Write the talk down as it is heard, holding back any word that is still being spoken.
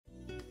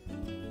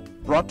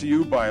Brought to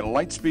you by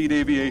Lightspeed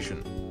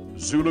Aviation.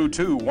 Zulu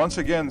 2 once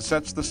again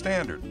sets the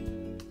standard.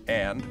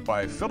 And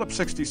by Phillips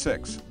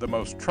 66, the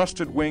most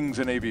trusted wings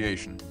in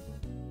aviation.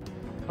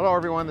 Hello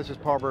everyone, this is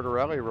Paul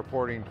Bertorelli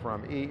reporting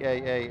from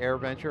EAA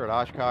AirVenture at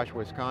Oshkosh,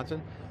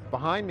 Wisconsin.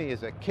 Behind me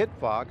is a Kit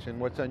Fox, and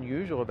what's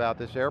unusual about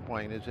this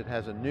airplane is it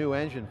has a new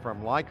engine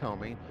from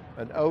Lycoming,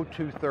 an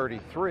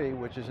O-233,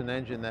 which is an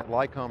engine that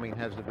Lycoming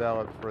has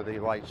developed for the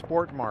light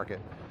sport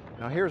market.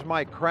 Now here's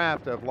Mike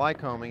Kraft of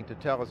Lycoming to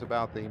tell us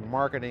about the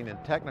marketing and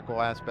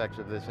technical aspects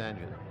of this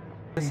engine.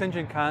 This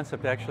engine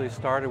concept actually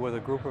started with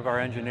a group of our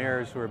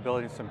engineers who were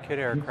building some kit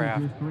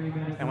aircraft,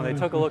 and when they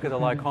took a look at the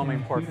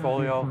Lycoming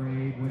portfolio,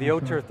 the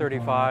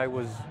O-233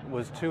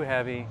 was too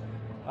heavy.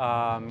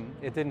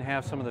 It didn't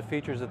have some of the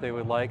features that they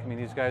would like. I mean,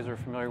 these guys are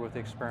familiar with the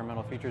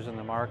experimental features in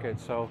the market,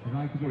 so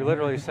we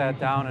literally sat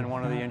down in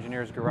one of the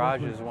engineers'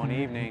 garages one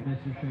evening,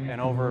 and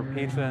over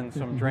pizza and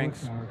some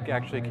drinks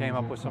actually came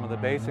up with some of the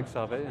basics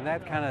of it, and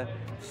that kind of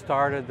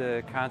started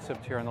the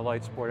concept here on the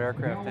light sport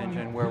aircraft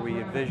engine, where we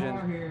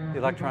envisioned the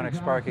electronic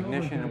spark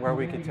ignition and where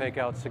we could take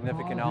out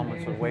significant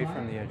elements of weight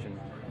from the engine.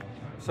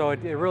 So it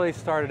really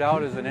started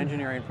out as an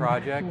engineering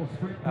project,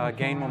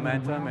 gained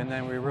momentum, and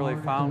then we really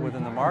found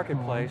within the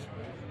marketplace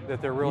that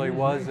there really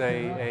was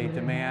a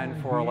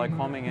demand for a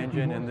Lycoming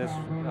engine in this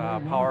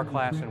power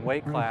class and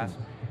weight class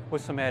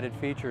with some added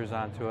features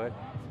onto it.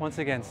 Once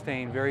again,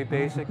 staying very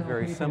basic,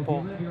 very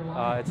simple.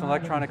 It's an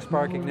electronic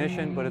spark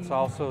ignition, but it's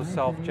also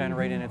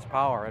self-generating its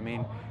power. I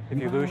mean, if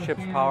you lose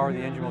ship's power, the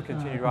engine will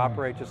continue to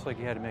operate just like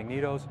you had in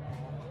Magnetos.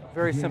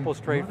 Very simple,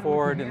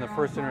 straightforward in the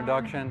first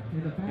introduction,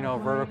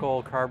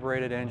 vertical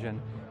carbureted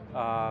engine.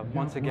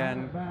 Once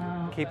again,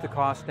 keep the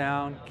cost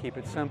down, keep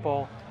it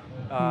simple.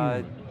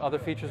 Other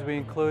features we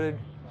included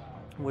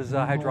was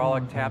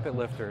hydraulic tappet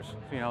lifters,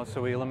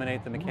 so we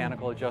eliminate the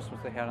mechanical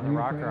adjustments they had on the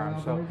rocker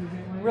arm. So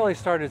it really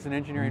started as an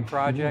engineering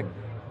project,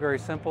 very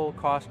simple,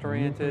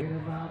 cost-oriented,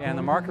 and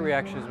the market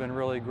reaction has been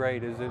really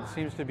great. It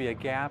seems to be a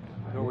gap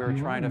that we were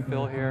trying to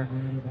fill here.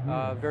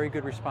 Very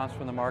good response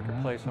from the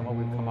marketplace on what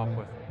we've come up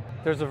with.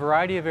 There's a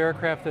variety of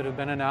aircraft that have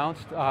been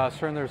announced.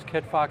 Certainly there's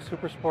Kit Fox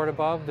Super Sport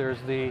above.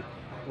 There's the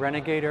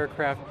Renegade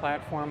aircraft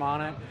platform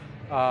on it.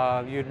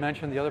 You had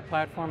mentioned the other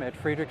platform at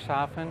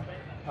Friedrichshafen.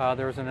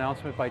 There was an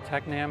announcement by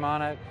Tecnam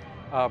on it.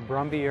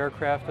 Brumby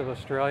Aircraft of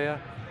Australia.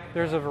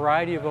 There's a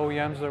variety of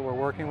OEMs that we're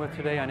working with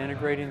today on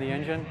integrating the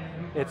engine.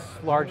 It's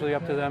largely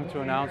up to them to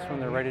announce when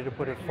they're ready to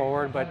put it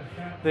forward. But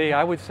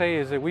I would say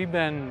is that we've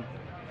been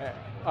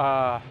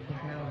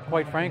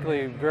quite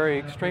frankly,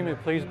 extremely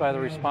pleased by the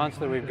response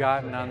that we've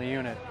gotten on the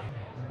unit.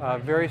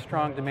 Very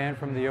strong demand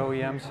from the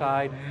OEM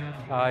side.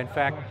 In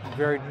fact,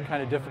 very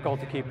kind of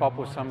difficult to keep up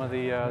with some of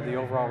the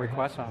overall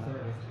requests on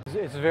it.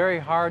 It's very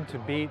hard to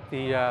beat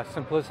the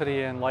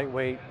simplicity and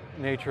lightweight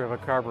nature of a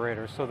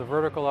carburetor. So the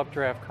vertical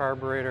updraft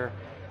carburetor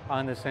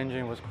on this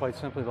engine was quite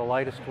simply the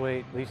lightest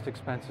weight, least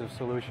expensive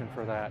solution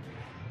for that.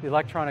 The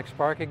electronic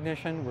spark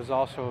ignition was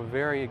also a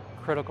very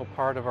critical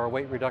part of our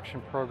weight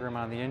reduction program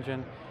on the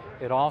engine.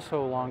 It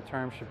also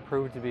long-term should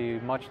prove to be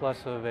much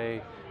less of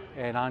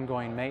an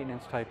ongoing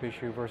maintenance type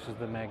issue versus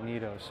the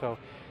Magneto. So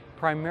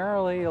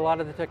primarily a lot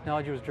of the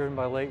technology was driven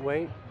by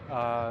lightweight.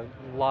 A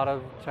lot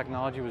of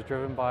technology was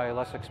driven by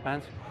less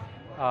expense.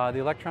 The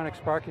electronic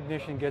spark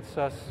ignition gets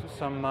us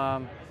some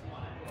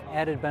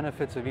added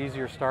benefits of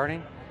easier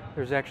starting.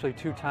 There's actually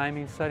two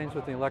timing settings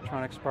with the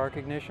electronic spark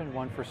ignition,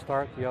 one for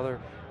start, the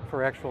other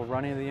for actual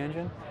running of the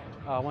engine.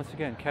 Once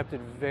again, kept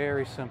it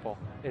very simple.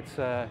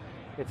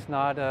 It's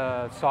not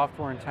a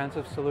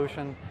software-intensive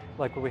solution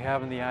like what we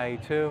have in the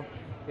IE2.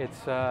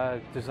 It's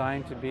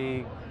designed to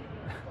be,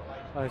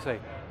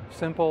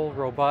 simple,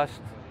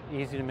 robust,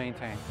 easy to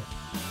maintain.